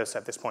campus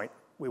at this point,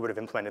 we would have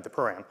implemented the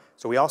program.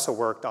 So we also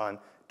worked on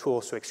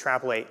tools to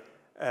extrapolate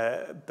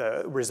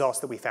the results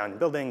that we found in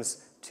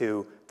buildings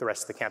to the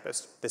rest of the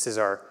campus. This is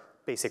our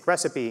basic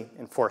recipe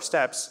in 4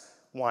 steps.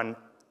 1,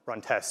 run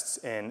tests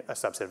in a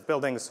subset of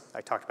buildings. I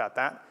talked about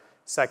that.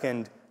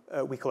 Second,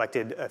 we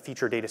collected a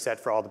feature data set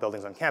for all the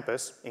buildings on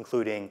campus,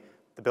 including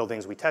the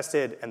buildings we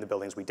tested and the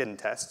buildings we didn't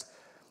test.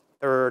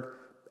 Third,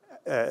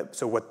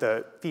 so what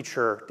the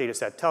feature data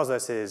set tells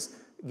us is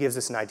gives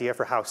us an idea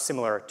for how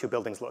similar two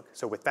buildings look.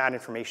 So with that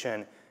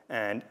information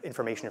and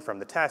information from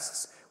the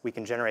tests, we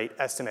can generate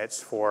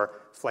estimates for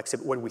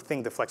what we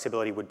think the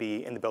flexibility would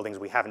be in the buildings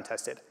we haven't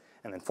tested.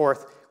 And then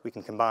fourth, we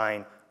can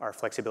combine our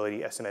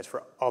flexibility estimates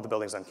for all the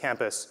buildings on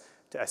campus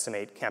to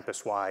estimate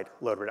campus-wide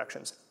load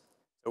reductions.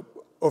 So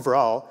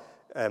overall,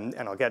 and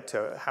I'll get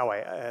to how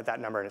that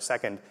number in a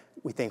second,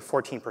 we think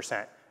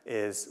 14%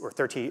 is, or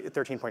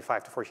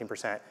 13.5 to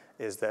 14%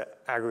 is the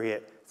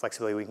aggregate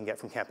flexibility we can get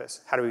from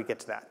campus. How do we get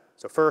to that?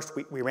 So first,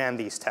 we ran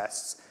these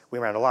tests. We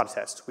ran a lot of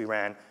tests. We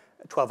ran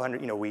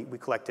 1,200, we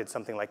collected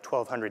something like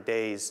 1,200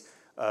 days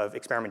of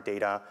experiment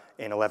data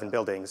in 11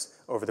 buildings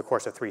over the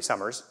course of 3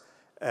 summers.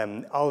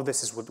 All of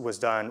this was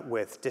done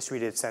with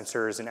distributed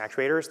sensors and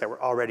actuators that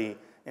were already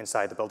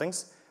inside the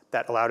buildings.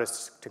 That allowed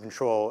us to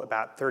control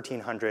about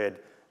 1,300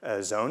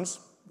 zones,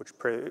 which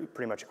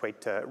pretty much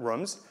equate to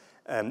rooms.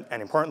 And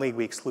importantly,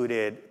 we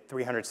excluded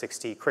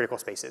 360 critical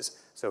spaces,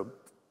 so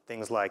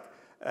things like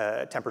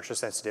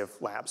temperature-sensitive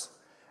labs.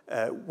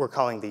 We're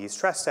calling these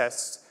stress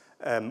tests.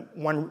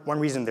 One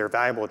reason they're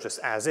valuable just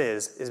as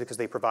is because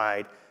they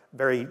provide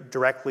very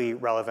directly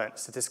relevant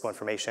statistical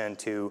information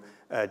to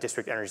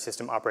district energy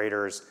system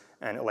operators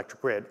and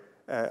electric grid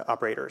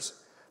operators.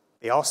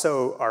 They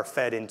also are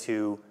fed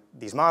into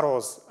these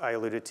models I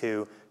alluded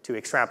to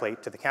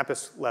extrapolate to the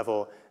campus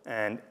level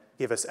and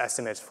give us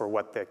estimates for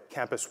what the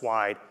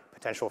campus-wide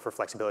potential for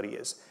flexibility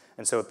is.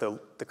 And so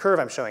the curve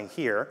I'm showing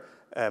here,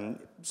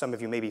 some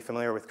of you may be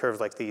familiar with curves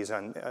like these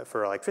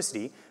for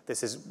electricity.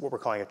 This is what we're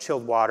calling a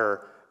chilled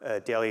water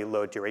daily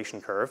load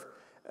duration curve.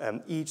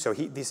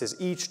 This is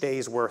each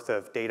day's worth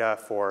of data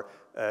for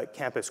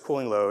campus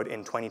cooling load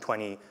in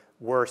 2020,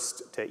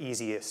 worst to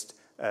easiest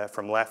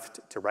from left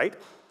to right.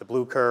 The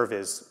blue curve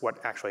is what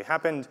actually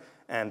happened,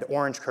 and the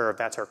orange curve,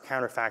 that's our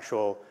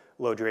counterfactual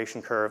load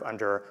duration curve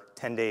under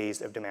 10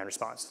 days of demand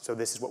response. So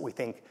this is what we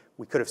think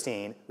we could have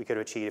seen, we could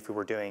have achieved if we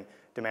were doing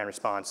demand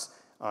response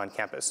on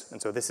campus.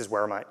 And so this is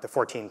where the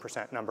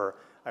 14% number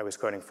I was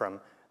quoting from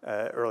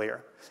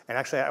earlier. And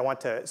actually,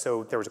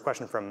 so there was a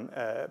question from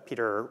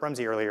Peter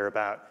Rumsey earlier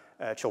about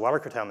chill water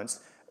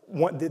curtailments.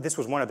 This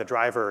was one of the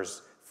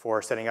drivers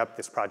for setting up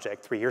this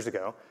project 3 years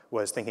ago,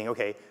 was thinking,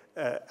 okay,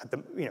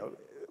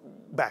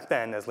 back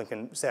then, as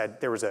Lincoln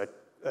said, there was a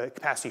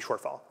capacity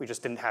shortfall. We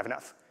just didn't have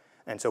enough.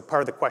 And so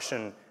part of the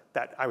question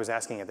that I was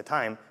asking at the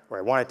time, or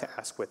I wanted to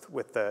ask with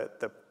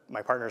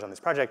my partners on this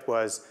project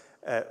was,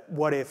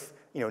 what if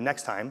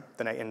next time,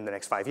 in the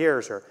next 5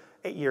 years or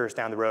 8 years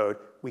down the road,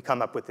 we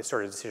come up with this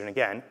sort of decision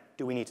again?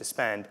 Do we need to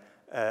spend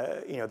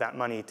that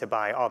money to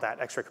buy all that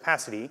extra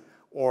capacity,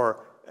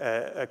 or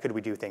could we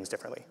do things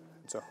differently?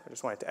 So I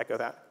just wanted to echo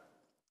that.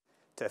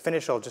 To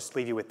finish, I'll just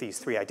leave you with these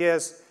 3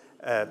 ideas.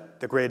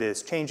 The grid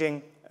is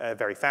changing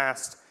very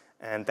fast,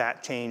 and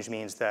that change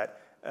means that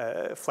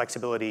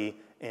flexibility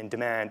in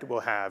demand will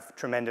have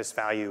tremendous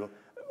value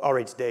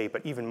already today,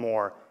 but even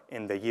more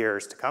in the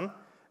years to come.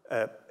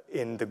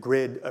 In the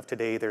grid of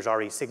today, there's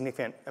already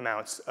significant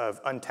amounts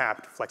of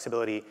untapped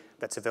flexibility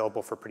that's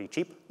available for pretty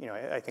cheap.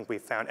 I think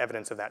we've found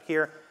evidence of that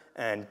here.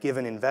 And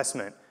given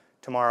investment,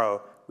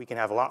 tomorrow we can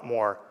have a lot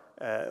more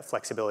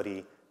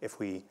flexibility if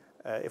we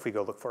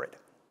go look for it.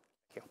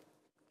 Thank you.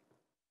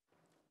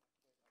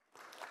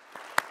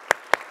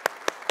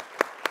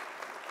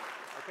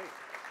 Okay.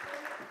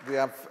 We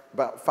have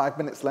about 5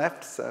 minutes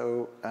left,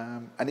 so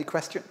any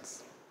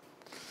questions?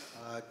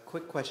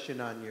 Quick question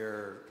on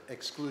your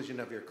exclusion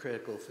of your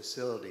critical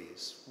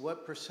facilities.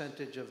 What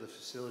percentage of the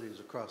facilities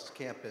across the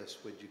campus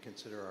would you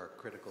consider are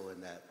critical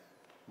in that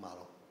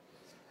model?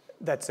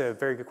 That's a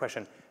very good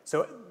question.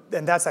 So,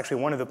 and that's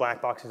actually one of the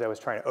black boxes I was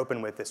trying to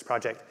open with this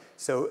project.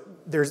 So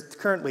there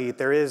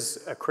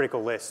is a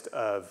critical list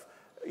of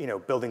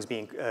buildings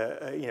being,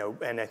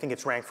 and I think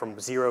it's ranked from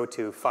 0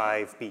 to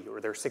 5B, or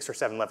there are 6 or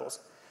 7 levels.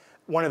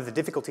 One of the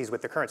difficulties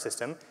with the current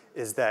system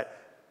is that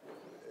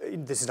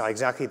this is not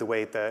exactly the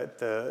way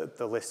the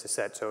list is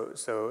set.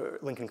 So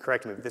Lincoln,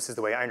 correct me, but this is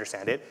the way I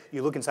understand it.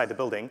 You look inside the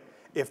building.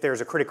 If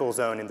there's a critical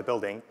zone in the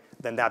building,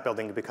 then that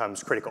building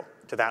becomes critical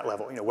to that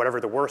level.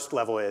 Whatever the worst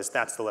level is,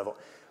 that's the level.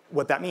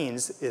 What that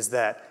means is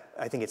that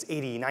I think it's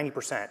 80,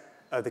 90%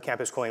 of the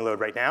campus cooling load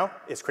right now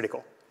is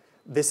critical.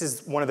 This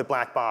is one of the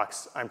black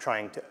boxes I'm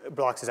trying to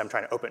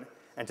open,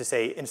 and to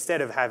say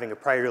instead of having a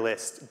priority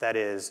list that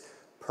is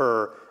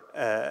per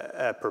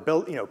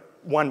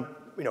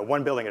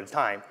one building at a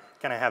time,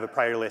 can I have a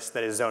priority list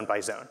that is zone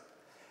by zone?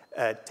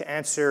 To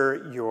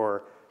answer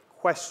your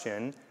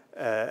question,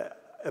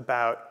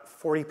 about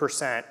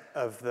 40%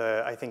 of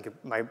at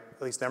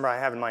least the number I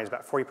have in mind is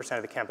about 40%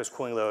 of the campus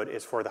cooling load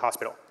is for the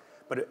hospital.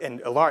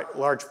 And a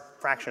large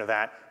fraction of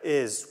that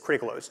is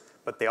critical loads,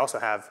 but they also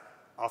have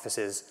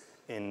offices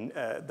in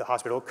the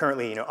hospital.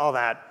 Currently, all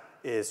that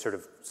is sort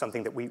of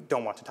something that we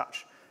don't want to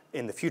touch.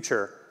 In the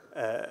future,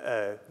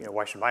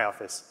 why should my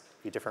office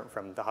be different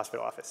from the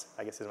hospital office,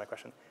 I guess is my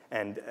question.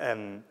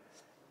 And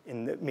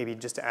maybe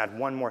just to add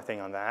one more thing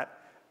on that,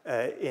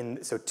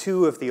 so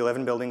 2 of the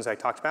 11 buildings I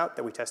talked about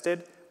that we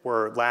tested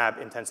were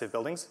lab-intensive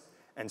buildings,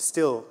 and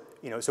still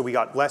so we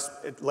got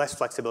less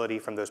flexibility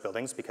from those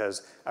buildings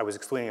because I was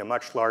excluding a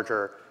much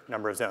larger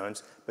number of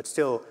zones, but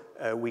still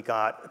we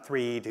got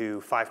 3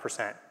 to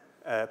 5%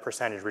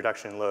 percentage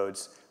reduction in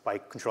loads by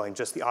controlling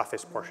just the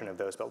office portion of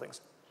those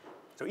buildings.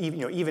 So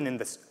even in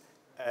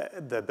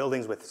the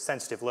buildings with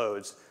sensitive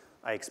loads,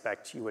 I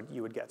expect you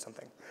would get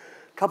something.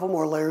 A couple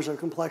more layers of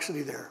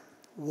complexity there.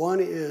 One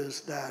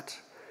is that,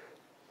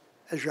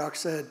 as Jacques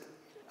said,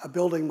 a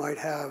building might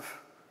have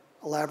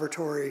a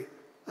laboratory,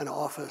 an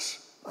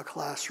office, a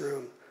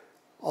classroom,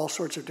 all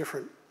sorts of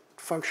different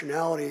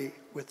functionality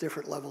with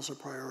different levels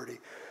of priority.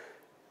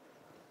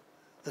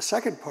 The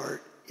second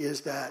part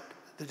is that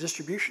the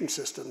distribution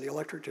system, the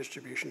electric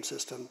distribution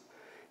system,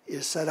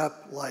 is set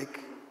up like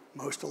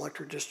most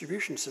electric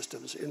distribution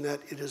systems in that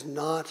it is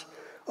not,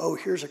 oh,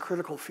 here's a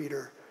critical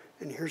feeder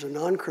and here's a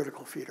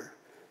non-critical feeder.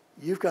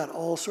 You've got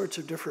all sorts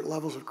of different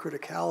levels of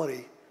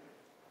criticality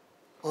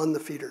on the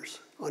feeders,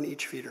 on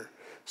each feeder.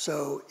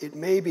 So it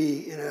may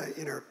be in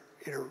a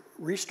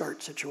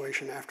restart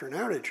situation after an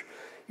outage,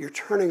 you're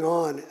turning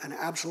on an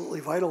absolutely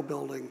vital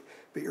building,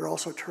 but you're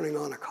also turning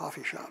on a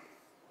coffee shop.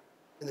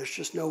 And there's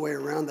just no way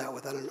around that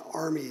without an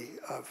army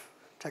of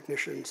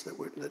technicians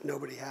that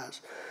nobody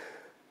has.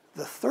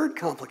 The third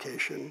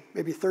complication,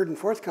 maybe third and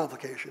fourth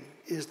complication,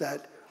 is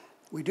that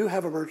we do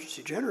have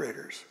emergency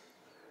generators,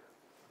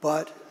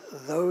 but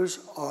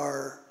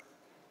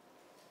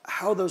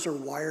how those are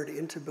wired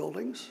into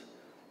buildings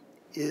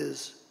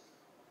is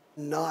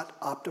not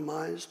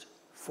optimized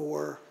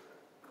for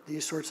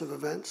these sorts of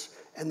events.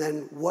 And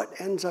then what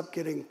ends up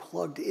getting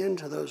plugged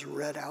into those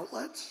red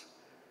outlets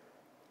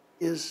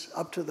is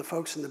up to the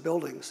folks in the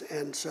buildings.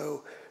 And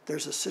so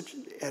there's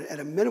at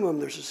a minimum,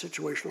 there's a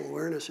situational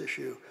awareness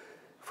issue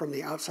from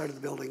the outside of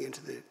the building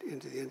into the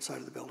inside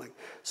of the building.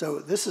 So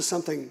this is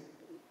something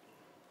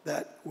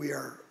that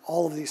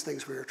all of these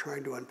things we are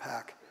trying to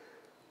unpack,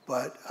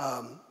 but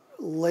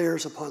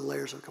layers upon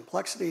layers of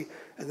complexity.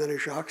 And then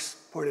as Jacques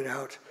pointed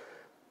out,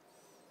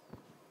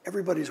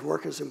 everybody's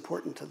work is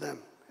important to them.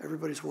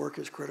 Everybody's work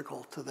is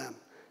critical to them.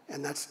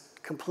 And that's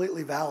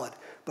completely valid,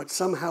 but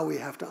somehow we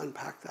have to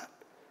unpack that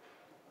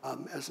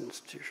as an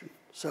institution.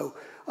 So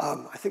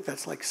I think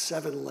that's like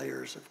 7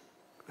 layers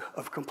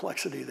of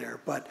complexity there,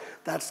 but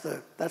that's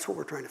what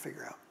we're trying to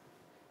figure out.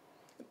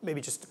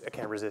 Maybe just, I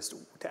can't resist,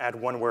 to add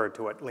one word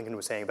to what Lincoln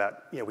was saying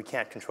about, we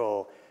can't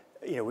control,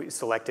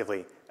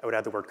 selectively. I would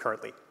add the word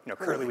currently.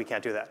 Currently we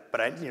can't do that, but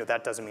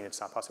that doesn't mean it's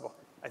not possible.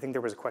 I think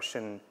there was a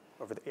question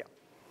over there, yeah.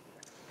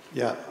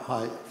 Yeah,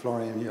 hi,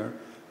 Florian here.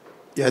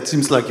 Yeah, it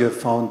seems like you have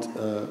found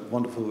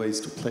wonderful ways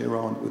to play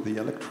around with the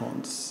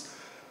electrons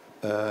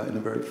in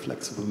a very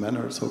flexible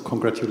manner, so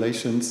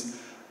congratulations.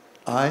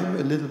 I'm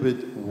a little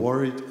bit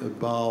worried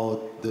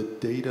about the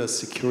data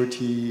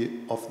security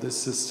of this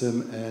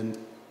system and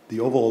the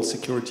overall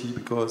security,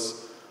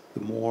 because the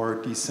more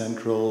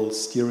decentral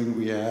steering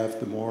we have,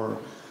 the more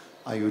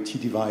IoT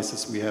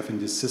devices we have in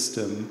this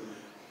system,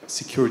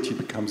 security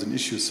becomes an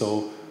issue.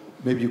 So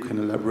maybe you can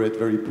elaborate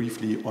very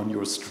briefly on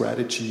your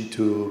strategy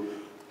to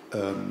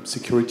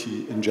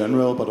security in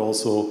general, but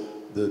also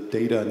the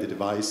data and the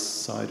device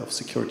side of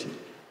security.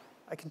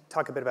 I can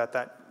talk a bit about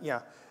that,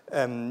 yeah.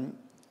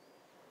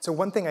 So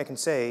one thing I can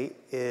say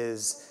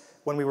is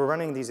when we were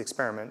running these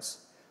experiments,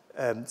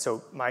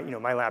 so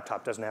my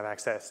laptop doesn't have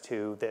access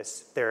to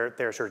this.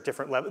 They're sort of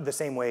different the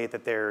same way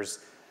that there's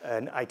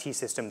an IT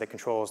system that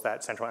controls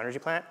that central energy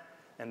plant,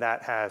 and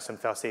that has some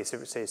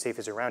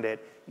fail-safes around it.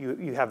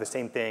 You have the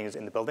same things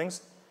in the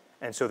buildings,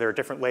 and so there are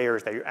different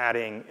layers that you're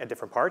adding at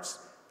different parts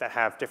that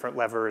have different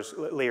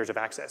layers of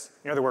access.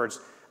 In other words,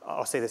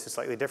 I'll say this a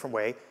slightly different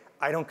way.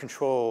 I don't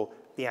control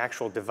the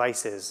actual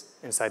devices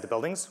inside the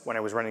buildings when I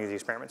was running these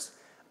experiments.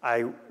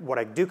 What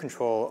I do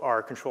control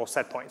are control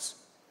set points.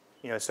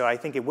 So I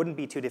think it wouldn't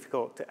be too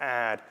difficult to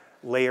add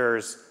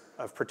layers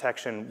of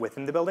protection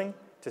within the building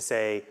to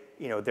say,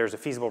 there's a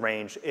feasible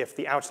range. If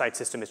the outside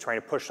system is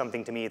trying to push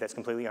something to me that's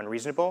completely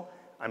unreasonable,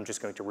 I'm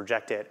just going to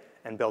reject it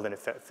and build in a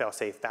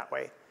fail-safe that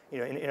way.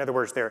 In other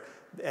words,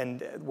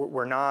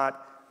 we're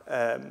not.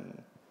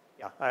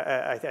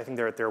 I think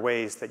there are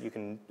ways that you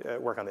can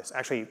work on this.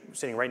 Actually,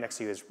 sitting right next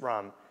to you is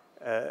Ram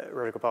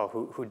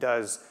Rajagopal, who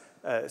does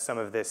some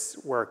of this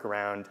work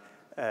around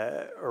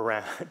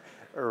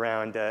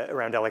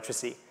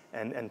electricity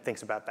and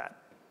thinks about that.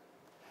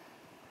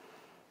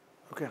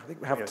 Okay, I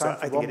think we have time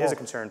for I think one it more. is a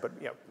concern, but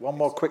yeah. One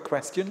more quick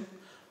question,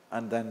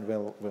 and then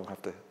we'll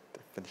have to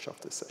finish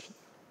off this session.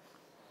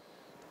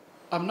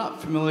 I'm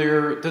not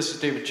familiar, this is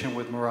David Chin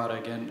with Murata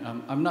again.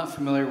 I'm not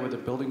familiar with the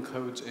building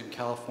codes in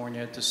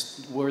California.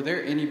 Were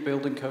there any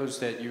building codes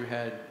that you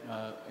had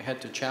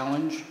to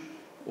challenge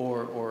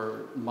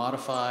or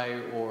modify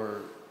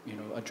or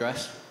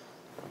address?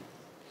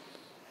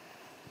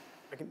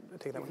 I can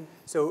take that one.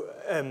 So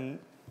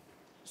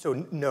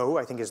no,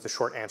 I think is the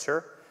short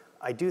answer.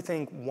 I do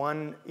think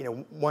one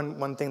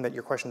thing that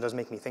your question does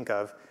make me think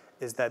of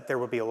is that there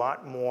will be a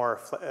lot more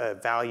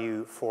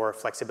value for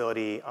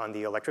flexibility on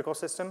the electrical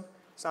system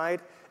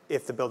side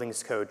if the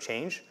buildings code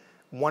change.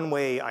 One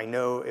way I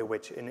know in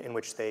which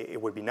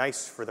it would be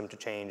nice for them to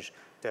change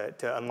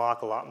to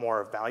unlock a lot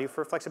more value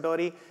for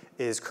flexibility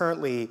is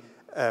currently,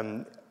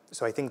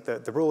 so I think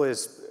the rule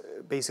is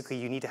basically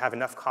you need to have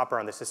enough copper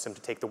on the system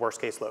to take the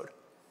worst case load.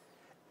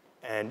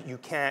 And you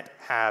can't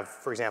have,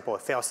 for example, a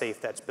fail-safe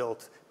that's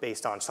built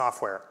based on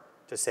software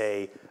to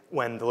say,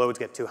 when the loads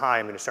get too high,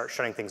 I'm going to start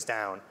shutting things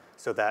down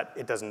so that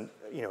it doesn't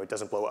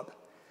blow up.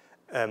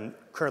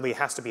 Currently,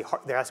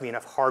 there has to be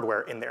enough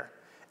hardware in there.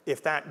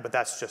 But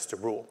that's just a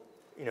rule,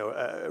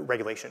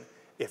 regulation.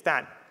 If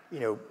that,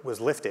 was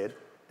lifted,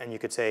 and you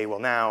could say, well,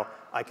 now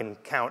I can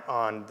count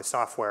on the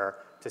software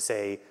to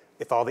say,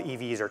 if all the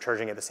EVs are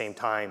charging at the same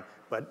time,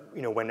 but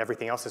when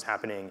everything else is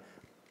happening,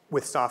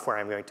 with software,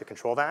 I'm going to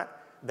control that.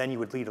 Then you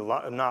would lead a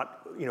lot,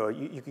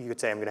 you could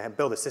say I'm going to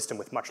build a system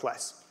with much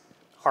less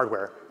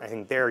hardware. I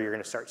think there you're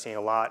going to start seeing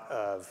a lot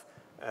of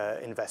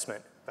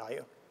investment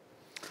value.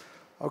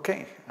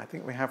 Okay, I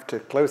think we have to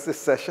close this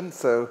session,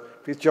 so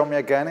please join me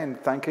again in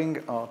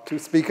thanking our two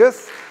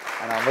speakers,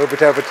 and I'll move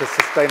it over to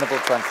sustainable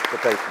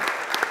transportation.